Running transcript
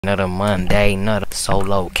Another Monday, another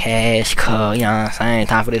solo cash cut, you know what I'm saying?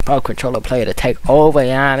 Time for this pro controller player to take over, you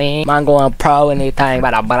know what I mean? I'm going pro anything,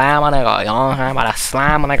 about a blam, my nigga, you know what I'm saying? About a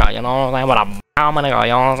slime, my nigga, you know what I'm saying? About a blam, my nigga, you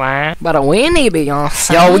know what I'm saying? About a win, you know what I'm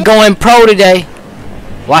saying? Yo, we going pro today.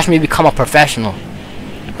 Watch me become a professional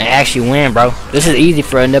and actually win, bro. This is easy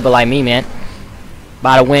for a nibble like me, man.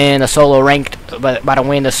 About to win the solo ranked, about to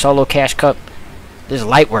win the solo cash cup. This is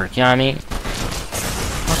light work, you know what I mean?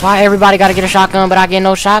 Why everybody gotta get a shotgun, but I get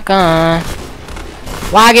no shotgun?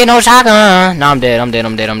 Why I get no shotgun? No, I'm dead. I'm dead.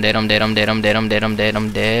 I'm dead. I'm dead. I'm dead. I'm dead. I'm dead. I'm dead. I'm dead.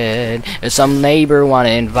 I'm dead. If some neighbor wanna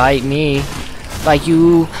invite me, like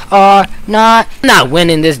you are not. I'm not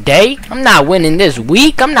winning this day. I'm not winning this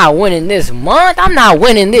week. I'm not winning this month. I'm not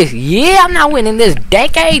winning this year. I'm not winning this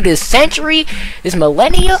decade, this century, this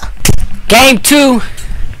millennia. Game 2.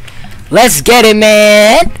 Let's get it,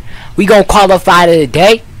 man. We gonna qualify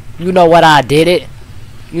today. You know what I did it.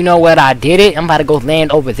 You know what I did it. I'm about to go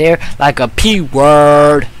land over there like a P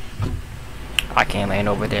word. I can't land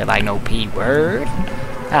over there like no P word.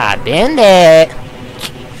 I've been there.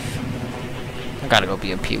 I gotta go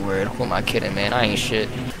be a P word. Who am I kidding, man? I ain't shit.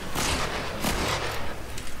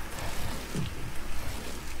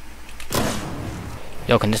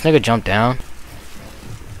 Yo, can this nigga jump down?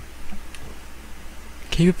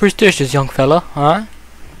 Keep it prestigious, young fella, huh?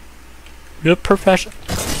 You're a professional.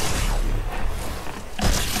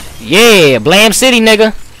 Yeah, Blam City,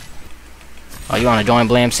 nigga. Oh, you wanna join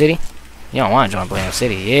Blam City? You don't wanna join Blam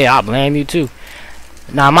City. Yeah, I'll blame you too.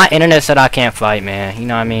 Nah, my internet said I can't fight, man. You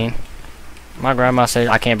know what I mean? My grandma said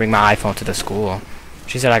I can't bring my iPhone to the school.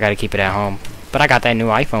 She said I gotta keep it at home. But I got that new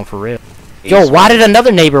iPhone for real. Yo, why did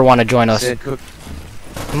another neighbor wanna join us?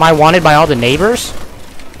 Am I wanted by all the neighbors?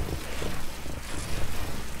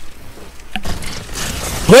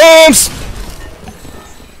 Blams!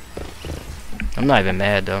 I'm not even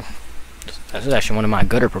mad though. This is actually one of my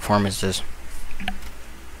gooder performances.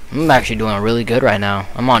 I'm actually doing really good right now.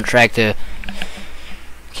 I'm on track to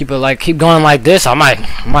keep going like this. I might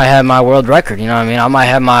have my world record. You know what I mean? I might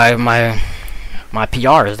have my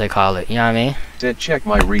PR, as they call it. You know what I mean? Said check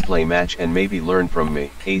my replay match and maybe learn from me.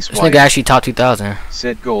 Ace this nigga actually top 2000.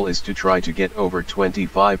 Said goal is to try to get over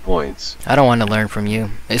 25 points. I don't want to learn from you.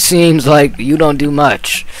 It seems like you don't do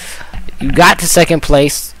much. You got to second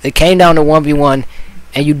place. It came down to 1v1,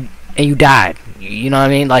 and you died. You know what I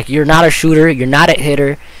mean? Like, you're not a shooter. You're not a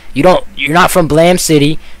hitter. You're not from Blam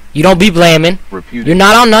City. You don't be blamming. You're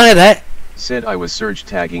not on none of that. Said I was surge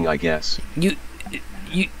tagging, I guess.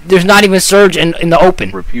 There's not even surge in the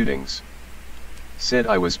open. Reputings. Said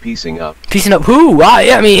I was piecing up. Piecing up who?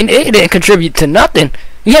 I mean, it didn't contribute to nothing.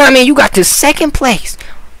 You know what I mean? You got to second place.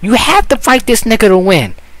 You have to fight this nigga to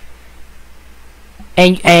win.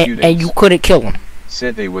 And you couldn't kill him.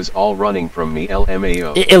 Said they was all running from me,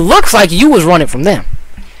 LMAO. It looks like you was running from them.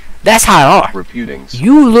 That's how it are. Reputings.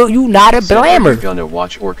 You not a blammer. Said gonna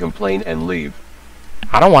watch or complain and leave.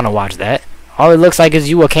 I don't want to watch that. All it looks like is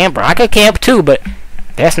you a camper. I could camp too, but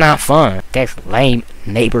that's not fun. That's lame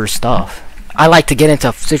neighbor stuff. I like to get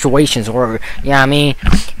into situations where, you know what I mean,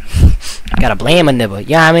 gotta blame a nibble,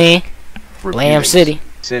 you know what I mean? Blam City.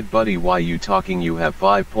 Said buddy, why you talking? You have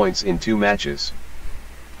 5 points in 2 matches.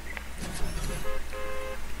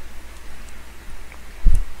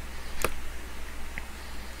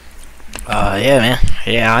 Yeah, man.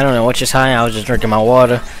 Yeah, I don't know what you're saying. I was just drinking my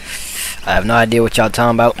water. I have no idea what y'all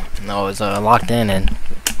talking about. I was locked in and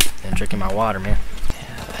drinking my water, man.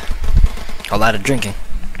 A lot of drinking. You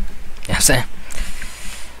know what I'm saying?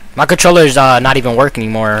 My controller's not even working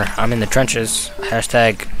anymore. I'm in the trenches.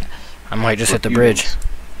 Hashtag I might just hit the bridge.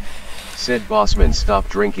 Said Bossman, stop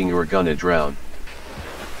drinking, you're gonna drown.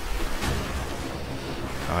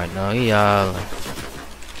 Alright, no,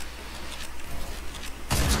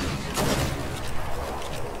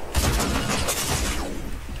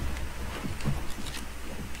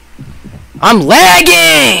 I'm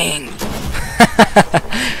lagging!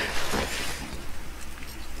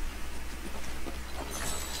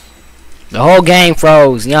 The whole game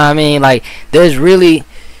froze, you know what I mean? Like, there's really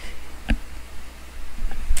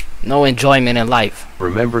no enjoyment in life.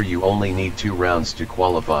 Remember, you only need 2 rounds to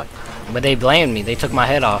qualify. But they blamed me. They took my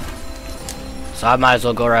head off. So I might as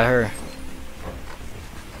well go right here.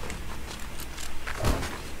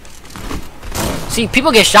 See,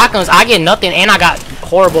 people get shotguns. I get nothing, and I got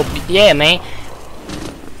horrible. Yeah, man.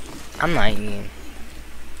 I'm not even.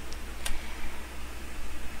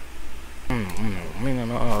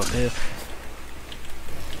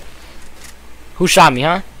 Who shot me,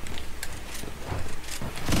 huh?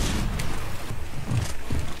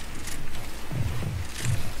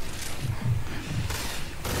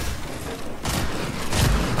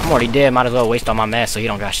 already dead. Might as well waste all my mass so he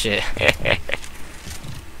don't got shit.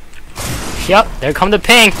 Yep, there come the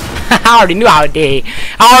ping. I already knew I would die.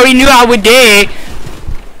 I already knew I would die.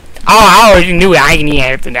 Oh, I already knew it. I ain't even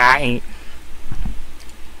have to die.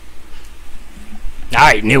 I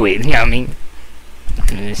already knew it. You know what I mean?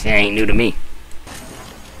 This ain't new to me.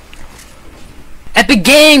 Epic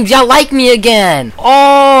Games, y'all like me again.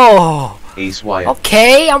 Oh. Ace Wyatt.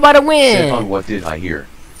 Okay, I'm about to win. Said on what did I hear?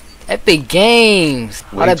 Epic Games.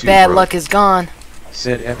 All that bad luck is gone.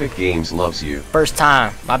 Said Epic Games loves you. First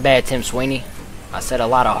time. My bad, Tim Sweeney. I said a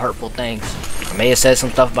lot of hurtful things. I may have said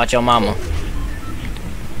some stuff about your mama.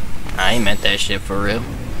 I ain't meant that shit for real.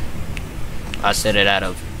 I said it out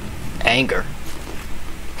of anger.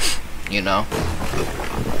 You know.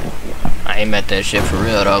 I ain't meant that shit for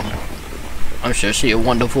real though. I'm sure she a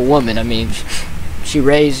wonderful woman. I mean, she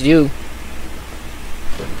raised you.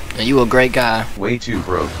 And you a great guy. Way too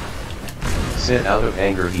broke. Said out of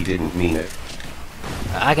anger he didn't mean it.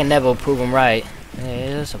 I can never prove him right.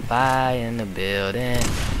 There's a fire in the building.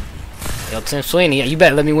 Yo, Tim Sweeney, you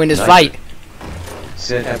better let me win this fight.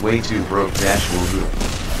 Said at way too broke dash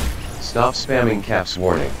woohoo. Stop spamming caps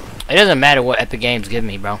warning. It doesn't matter what Epic Games give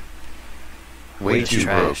me, bro. Way too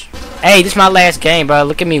broke. Hey, this is my last game, bro.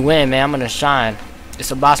 Look at me win, man. I'm gonna shine.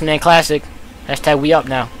 It's a Boss Man Classic. Hashtag we up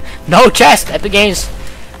now. No chest. Epic Games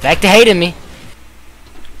back to hating me.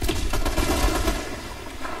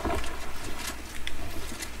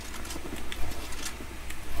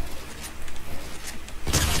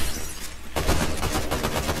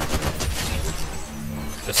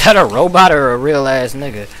 Is that a robot or a real ass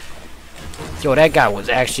nigga? Yo, that guy was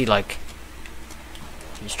actually like,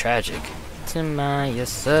 he's tragic. To my yes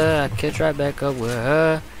sir, I catch right back up with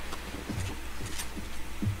her.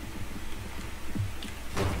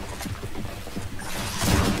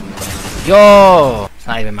 Yo, it's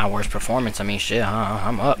not even my worst performance. I mean, shit,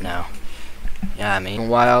 I'm up now. Yeah, I mean,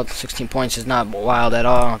 wild. 16 points is not wild at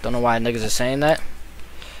all. Don't know why niggas are saying that.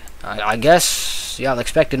 I guess y'all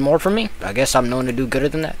expected more from me. I guess I'm known to do gooder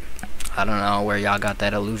than that. I don't know where y'all got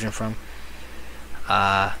that illusion from.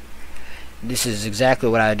 This is exactly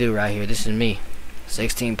what I do right here. This is me.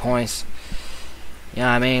 16 points. You know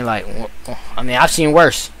what I mean? Like, I mean, I've seen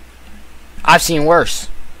worse. I've seen worse.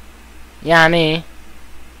 You know what I mean?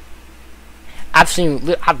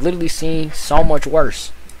 I've literally seen so much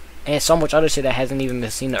worse. And so much other shit that hasn't even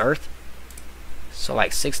been seen to earth. So,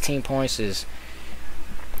 like, 16 points is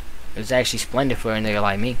actually splendid for a nigga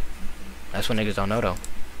like me. That's what niggas don't know, though.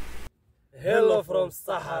 Hello from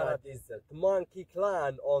Sahara Desert. Monkey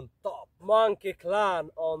Clan on top. Monkey Clan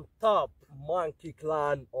on top. Monkey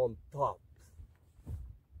Clan on top.